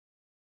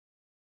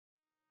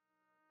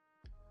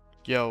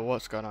Yo,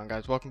 what's going on,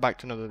 guys? Welcome back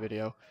to another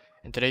video.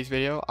 In today's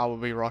video, I will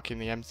be rocking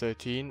the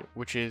M13,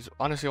 which is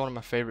honestly one of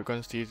my favorite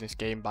guns to use in this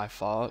game by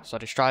far. So I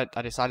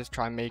decided to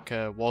try and make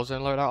a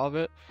Warzone loadout of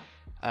it,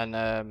 and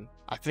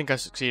I think I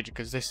succeeded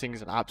because this thing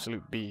is an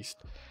absolute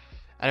beast.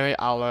 Anyway,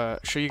 I'll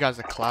show you guys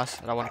the class,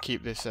 and I want to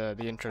keep this the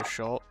intro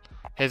short.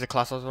 Here's the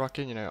class I was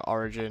rocking. You know,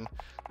 Origin,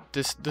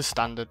 the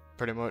standard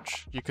pretty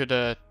much. You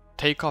could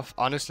take off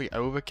honestly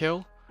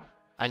Overkill,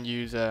 and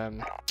use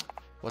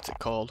what's it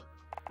called?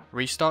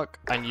 Restock,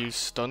 and use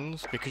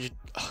stuns, because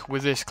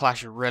with this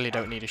class you really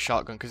don't need a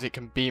shotgun because it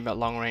can beam at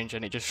long range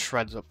and it just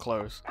shreds up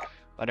close.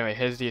 But anyway,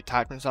 here's the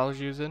attachments I was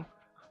using.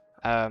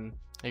 You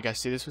guys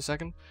see this for a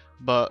second?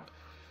 But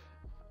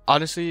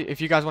honestly,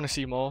 if you guys want to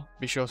see more,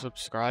 be sure to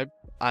subscribe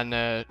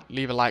and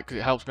leave a like because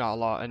it helps me out a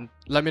lot. And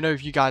let me know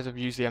if you guys have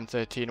used the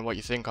M13 and what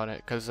you think on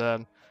it, because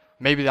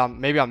maybe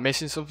I'm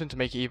missing something to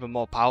make it even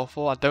more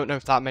powerful. I don't know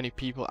if that many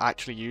people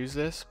actually use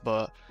this,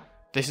 but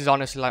this is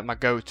honestly like my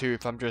go-to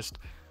if I'm just,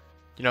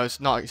 you know, it's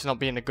not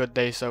been a good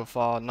day so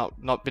far,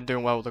 not been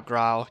doing well with the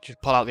growl.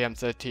 Just pull out the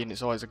M13,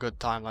 it's always a good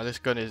time. Like, this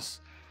gun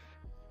it's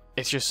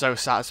just so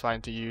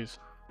satisfying to use.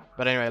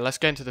 But anyway, let's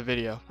get into the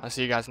video. I'll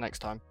see you guys next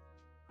time.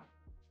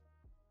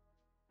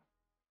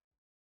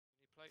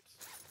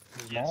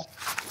 Yes.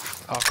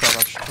 Oh crap,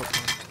 I just took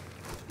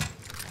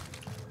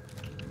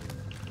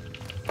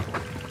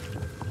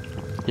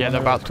one. Yeah,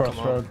 they're about to come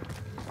up.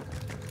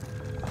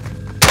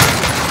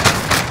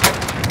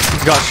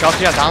 He's got a shot,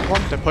 yeah, down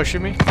one, they're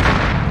pushing me.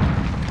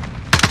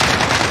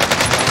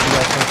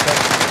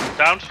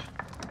 Downed.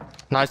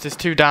 Nice, there's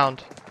two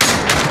downed.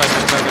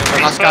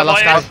 Last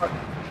guy.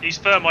 He's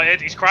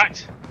thermited, he's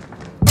cracked.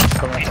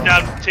 He's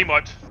down, team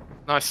wiped.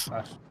 Nice.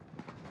 I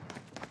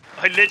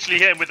literally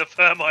hit him with a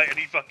thermite and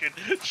he fucking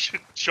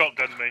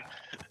shotgunned me.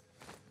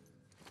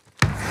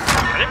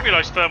 I didn't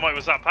realise thermite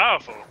was that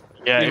powerful.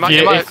 Yeah, you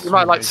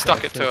might like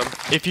stuck it to him.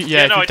 If you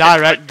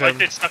direct them, I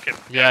did stuck him.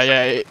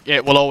 Yeah,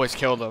 it will always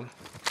kill them.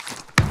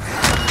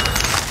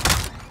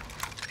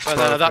 But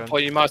then at that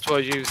point, you might as well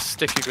use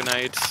sticky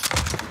grenades,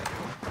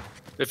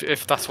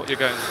 if that's what you're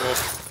going for.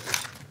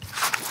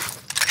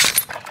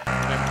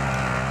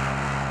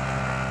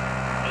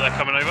 Are they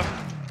coming over?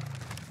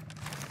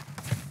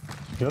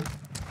 Good.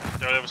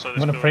 They're on the other side of I'm this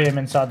gonna building. pre him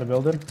inside the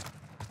building.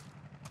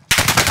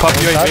 Pop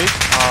UAV.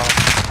 Oh,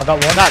 I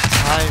got one. that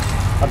time.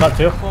 I got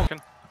two.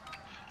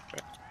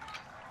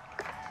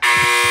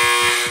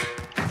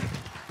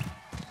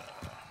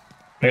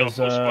 We got a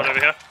full squad over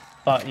here.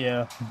 But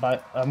yeah,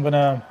 but I'm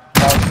gonna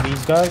mark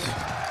these guys.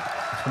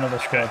 It's another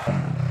squad. Okay.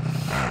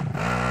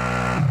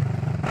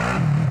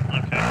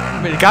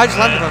 I mean, the guy just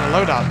landed on the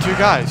loadout. Two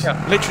guys.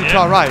 Yeah. Literally to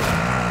our right.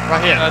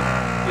 Right here.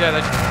 Yeah, they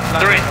just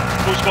landed. Three.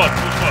 Full squad.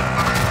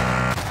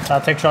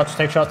 Take shots,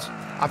 take shots.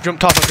 I've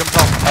jumped off.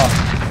 Oh.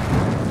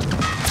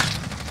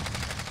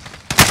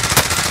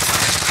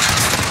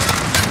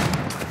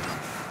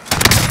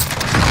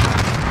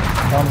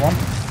 One.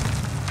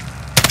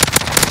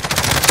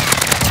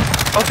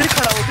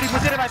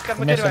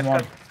 Missing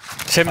one.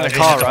 It's him in the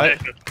car, right?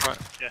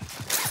 Yeah.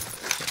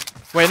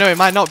 Wait, no, it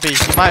might not be.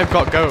 He might have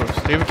got goes.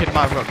 The other kid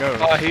might have got goes.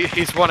 Oh,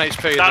 he's 1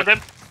 HP. Downed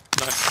him.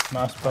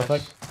 Nice,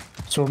 perfect.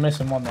 So we're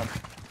missing one then.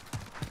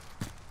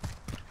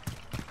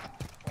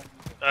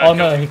 Oh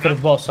no, he could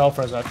have bought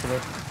self-res actually.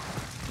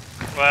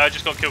 Well, I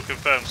just got kill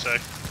confirmed, so.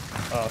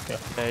 Oh, okay.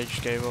 Yeah, he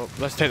just gave up.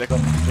 Let's take the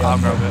gun. Yeah, I'll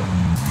grab it.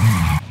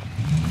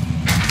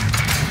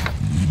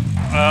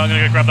 I'm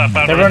gonna go grab that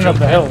bounty. They're running up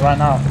the hill right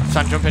now.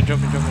 Sam, jump in.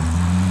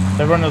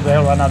 They're running up the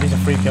hill right now. These are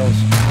free kills.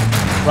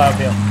 Right up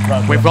here.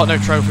 We've got no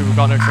trophy. Okay,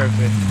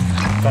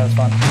 that's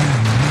fine.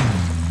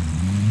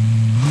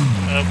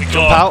 We got.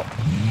 Jump out.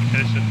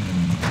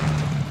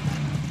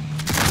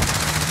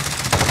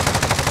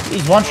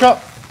 He's one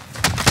shot.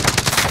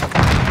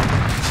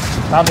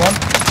 Down one.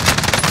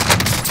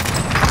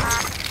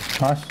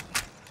 Nice.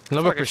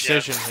 Another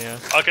precision here.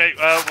 Okay,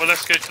 well,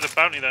 let's go to the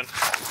bounty then.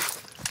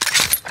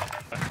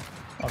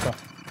 Okay.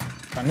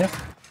 Can you?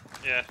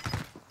 Yeah.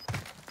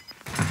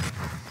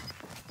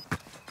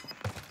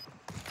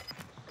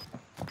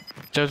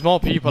 There's more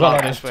people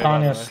out this way.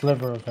 Tiny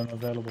sliver of him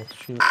available to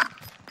shoot.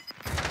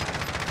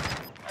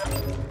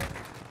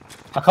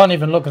 I can't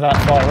even look that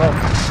far up.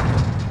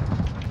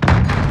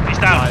 He's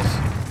down. Nice.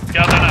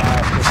 Get out there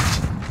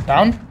now.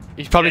 Down?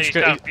 He's probably Yeah,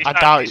 just got. he's I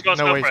down. doubt. He's got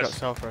No way he's got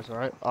self-res. self-res,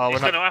 right? Oh,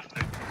 He's we're gonna not. have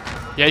to.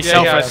 Yeah, he's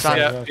self-res,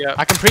 Sam. Yeah.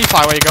 I can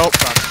pre-fire where you go up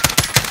from.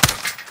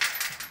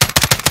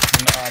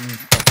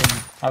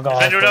 I got.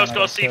 Has anyone else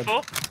got a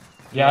C4?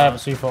 Yeah, I have a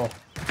C4.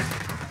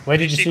 Where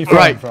did you C4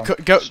 Right, from?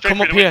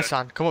 come up here,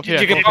 Sam. Come up here.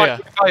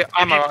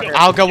 Ammo.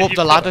 I'll go up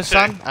the ladder,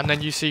 Sam, and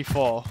then you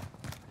C4.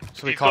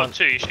 So we You've got can't.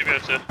 two, you should be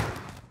able to.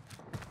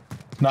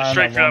 No, Just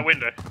straight through that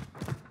window.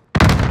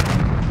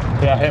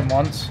 Yeah, I hit him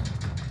once.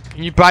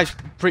 Can you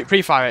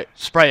pre-fire it?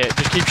 Spray it.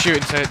 Just keep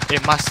shooting so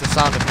it masks the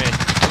sound of me.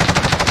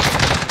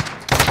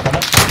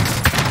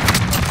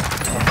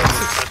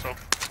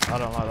 I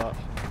don't like that.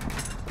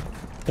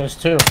 There's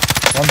two.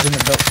 One's in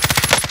the build.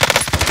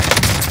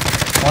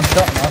 One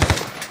shot, nice.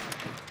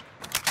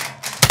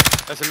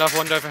 There's another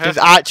one over here. There's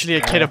actually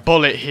a kid a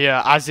bullet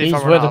here, as if He's I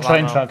where run the out of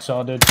train ammo. tracks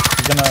are, dude.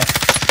 He's gonna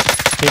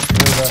skip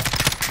through the...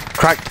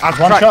 I've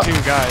One cracked shot. 2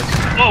 guys.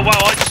 Oh wow,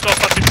 I just got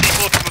fucking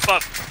C4 from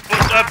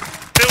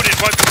above. Building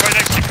right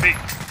next to you,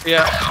 Pete.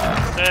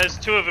 Yeah. There's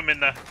 2 of them in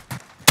there.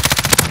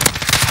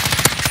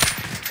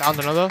 Found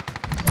another.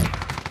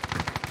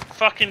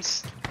 Fucking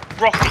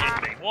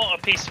rocketed me. What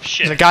a piece of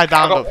shit. There's a guy I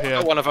down got, up here.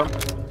 got one of them.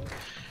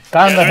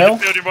 Guy on the they're in hill,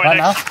 building right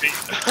now. next to you,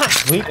 Pete.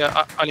 Sweet.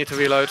 Yeah, I need to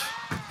reload.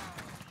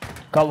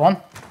 Got one.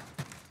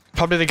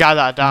 Probably the guy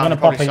that I downed. I'm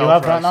gonna pop you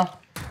up right now.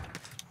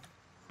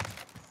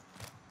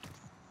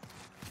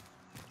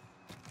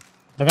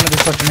 They're gonna be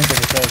pushing into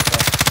the cave,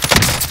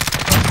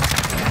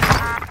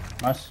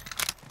 so. Nice.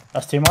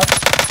 That's too much.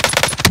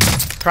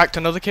 Cracked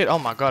another kid. Oh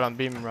my god, I'm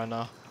beaming right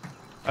now.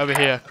 Over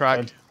here,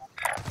 cracked.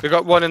 We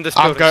got one in this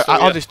I'm building. still,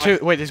 oh, yeah. there's 2.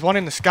 Wait, there's one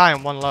in the sky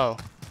and one low.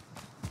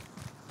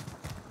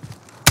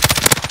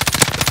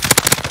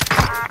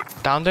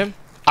 Downed him.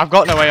 I've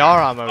got no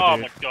AR ammo, Oh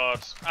dude. my god.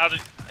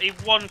 He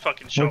one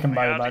fucking shot We can me.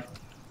 buy you back.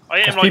 I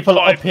hit There's him like people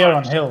 5 up here on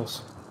times.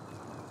 hills.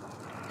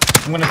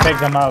 I'm gonna take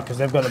them out because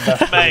they've got the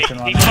best Mate, position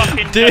he right now.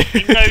 fucking Dude.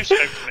 he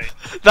no-scoped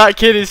me. That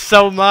kid is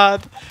so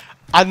mad.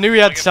 I knew he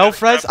had Like a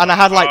self-res bad and I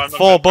had Oh, like I'm not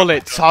 4 gonna-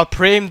 bullets, so I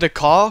pre-aimed the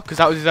car because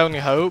that was his only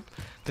hope.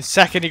 The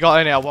second he got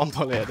in, I had 1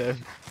 bullet at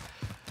him.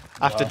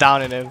 After Wow.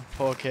 downing him,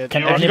 poor kid.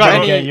 Can Have you got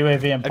anybody any? get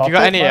UAV and Have you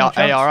got any pop it,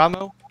 by any chance? AR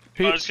ammo?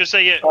 I was gonna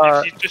say, yeah,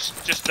 Uh, if you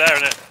just there,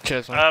 innit?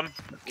 Cheers, man.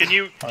 Can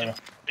you, Oh, yeah.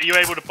 are you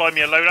able to buy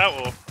me a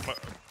loadout, or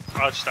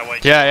I'll just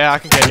wait? Yeah, I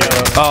can get you.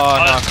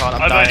 Oh no, I can't.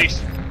 I'm I've dying.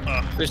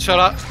 Good shot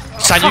up.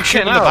 Can you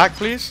shoot in the hell. back,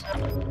 please?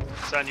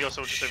 San, you're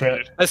also just Shit.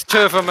 overloaded. There's 2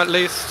 of them at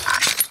least.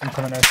 I'm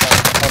coming inside.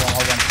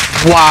 Hold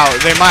on. Wow,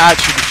 they might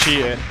actually be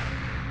cheating.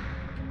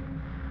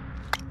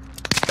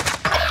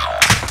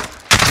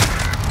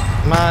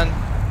 Man,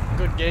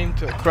 good game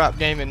to a crap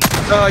game in.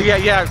 Oh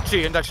yeah,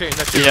 cheating, they're cheating,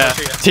 they're cheating, Yeah,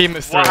 they're cheating. team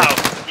of 3. Wow,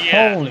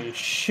 yeah. Holy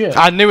shit.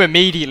 I knew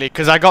immediately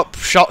because I got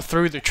shot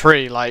through the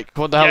tree. Like,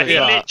 what the hell Yeah, is he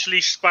that?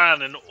 literally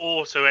span and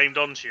auto aimed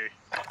onto you.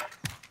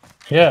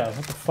 Yeah,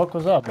 what the fuck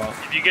was that about?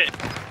 If you get,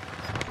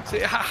 See,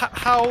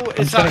 how I'm is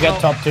just that gonna get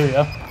not- top 2,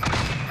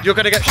 yeah? You're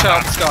gonna get shot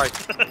out the sky.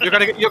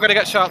 You're gonna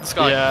get shot out the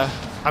sky. Yeah,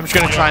 I'm just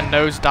gonna try and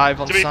nosedive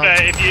on to be Sam.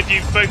 fair, if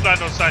you both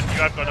land on San, you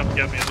have got enough to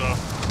get me as well.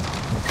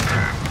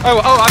 Oh,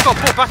 I got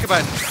pulled back a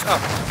bit. Oh.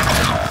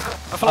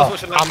 I thought I was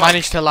watching that. I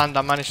managed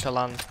to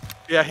land.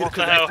 Yeah, What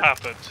the hell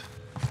happened?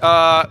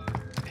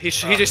 he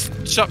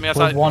just shot me With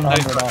outside.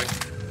 100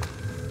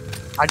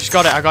 off. I just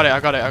got it. I got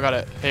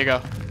it. Here you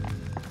go.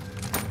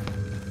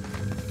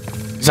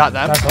 Is that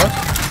them? That's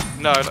us?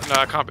 No,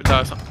 I can't be.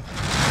 No, it's not.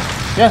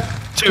 Yeah.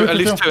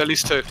 At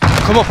least two.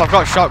 Come up. I've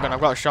got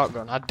a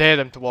shotgun. I dare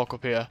them to walk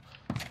up here.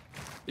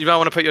 You might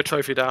want to put your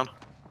trophy down.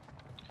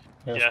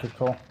 Yeah, Yeah. that's good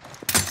call.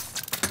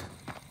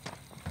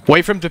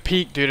 Wait for him to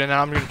peek, dude, and then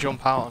I'm gonna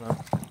jump out on him.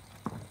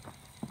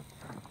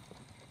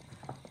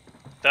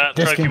 That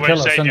This trophy can won't kill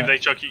us, save you innit? if they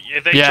chuck you.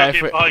 If they Yeah, chuck if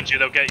it we- behind you,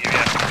 they'll get you,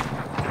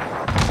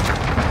 yeah.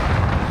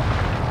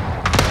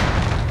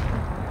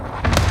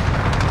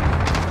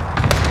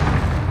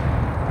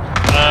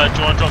 Do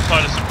you want to drop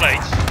Silas some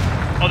plates?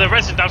 Oh, they're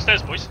resin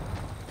downstairs, boys.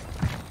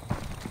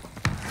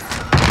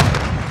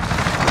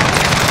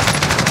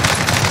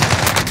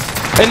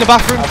 In the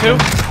bathroom, 2.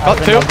 Got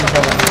 2.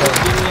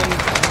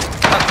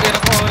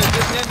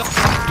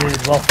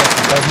 Dude, well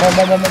fucking played.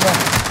 More.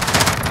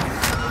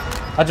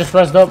 I just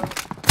rezzed up.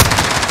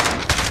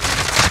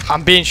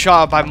 I'm being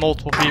shot at by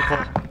multiple people.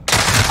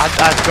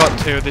 I've got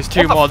 2. There's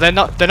 2 more. They're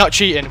not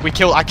cheating.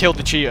 I killed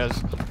the cheaters.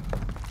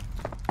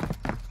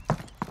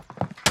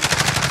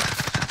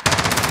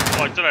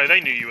 Oh, I don't know,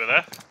 they knew you were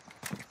there.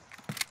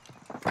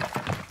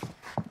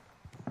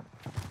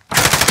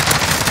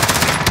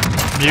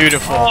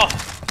 Beautiful. Oh,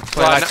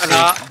 Play like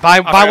Right, Steve. Buy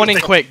okay, one in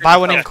take- quick. Buy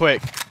one in yeah.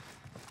 quick.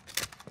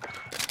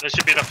 there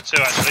should be enough for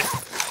 2, actually.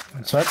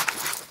 That's right.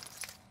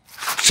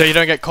 So you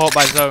don't get caught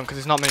by zone because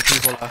there's not many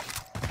people left.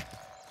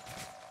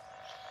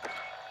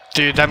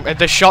 Dude,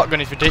 the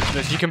shotgun is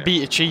ridiculous. You can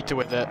beat a cheater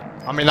with it.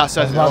 I mean, that I was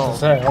says it about all. to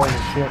say, holy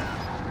shit.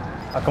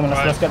 Come on,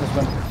 Right. let's get this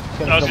one.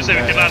 I was gonna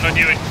say we can land on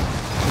you.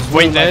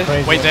 Wait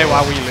there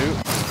while we loot.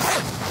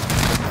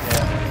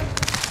 Yeah.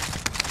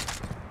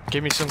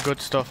 Give me some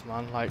good stuff,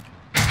 man. Like,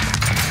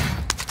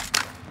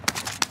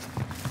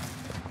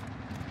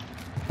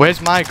 where's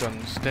my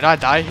guns? Did I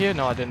die here?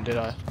 No, I didn't. Did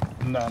I?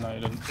 No,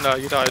 you didn't. No,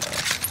 you died.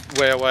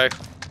 Way away.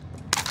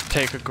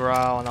 Take a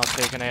growl and I'll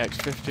take an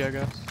AX-50, I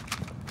guess.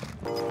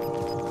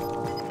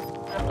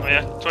 Oh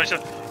yeah,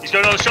 27. He's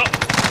going on the shot.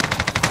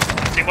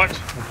 Team wiped.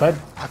 We played.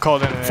 I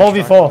called in an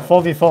 4v4,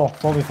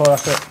 4v4,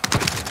 that's it.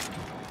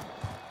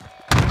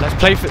 Let's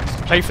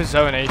play for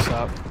zone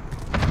ASAP.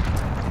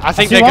 I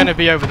think see they're one. gonna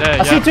be over there.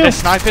 I see Yeah, two. they're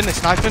sniping.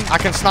 I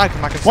can snipe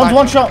him. One's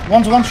one shot,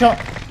 one's one shot.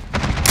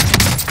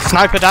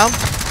 Sniper down.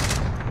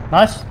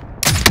 Nice.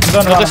 I'm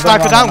going Another around,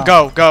 sniper I'm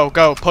going down. around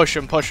Go. Push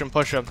him.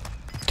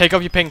 Take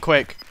off your ping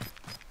quick.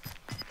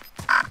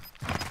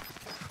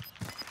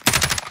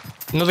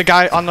 Another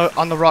guy on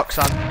the rock,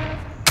 Sam. now.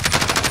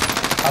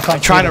 I can't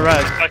I'm trying to see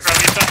res. Like around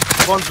the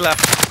inside. One's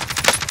left.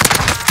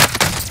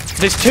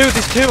 There's two.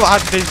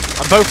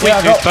 Both weak,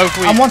 dude. Both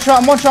weak. I'm one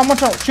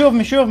shot. Shoot of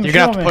me. You're gonna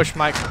have to push,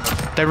 Mike.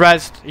 They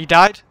rezzed. He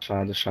died.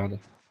 Schade.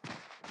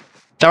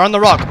 They're on the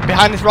rock.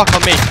 Behind this rock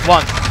on me.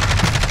 One.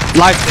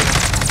 Lighting.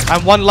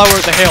 And one lower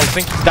at the hill. I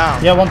think he's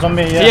down. Yeah, one's on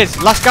me, yeah. He is.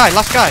 Last guy.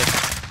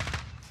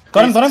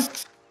 Got him.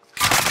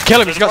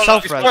 Kill him. He's got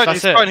self-res.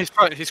 That's it. He's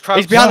crouched.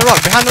 He's behind the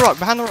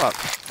rock.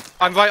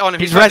 I'm right on him.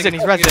 He's rezzing.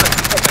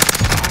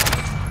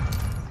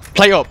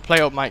 Play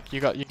up, Mike.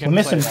 You can. We're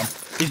missing play.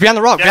 one. He's behind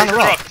the rock. Yeah, to the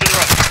rock.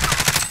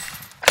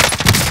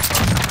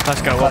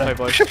 Let's go. Well played,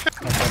 boys.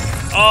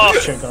 Oh,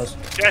 Shit, guys.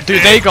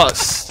 Dude, they got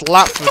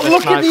slapped with the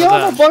Look at the sniper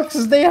other there.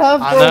 boxes they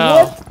have, I bro.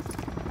 know.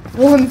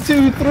 What? 1,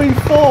 2, 3,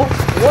 4.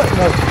 What?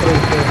 No, 3,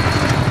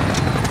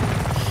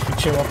 4.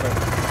 Chill up, bro.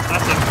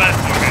 that's a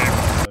mental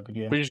game. Good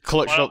game. We just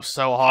clutched up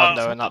so hard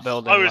though in that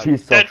building. I was like,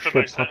 Piece dead of for shit,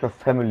 most of fuck it. your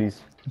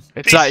families.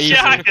 it's that easy.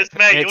 Shaggers,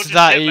 mate. You're It's just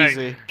that shit, mate.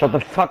 easy. Shut the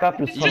fuck up,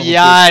 you son of a bitch.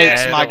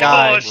 Yikes, my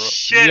guy. Oh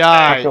shit,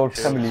 Fuck mate. your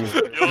family. You're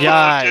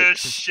Yikes.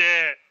 just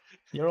shit.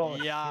 You're all.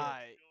 Yikes.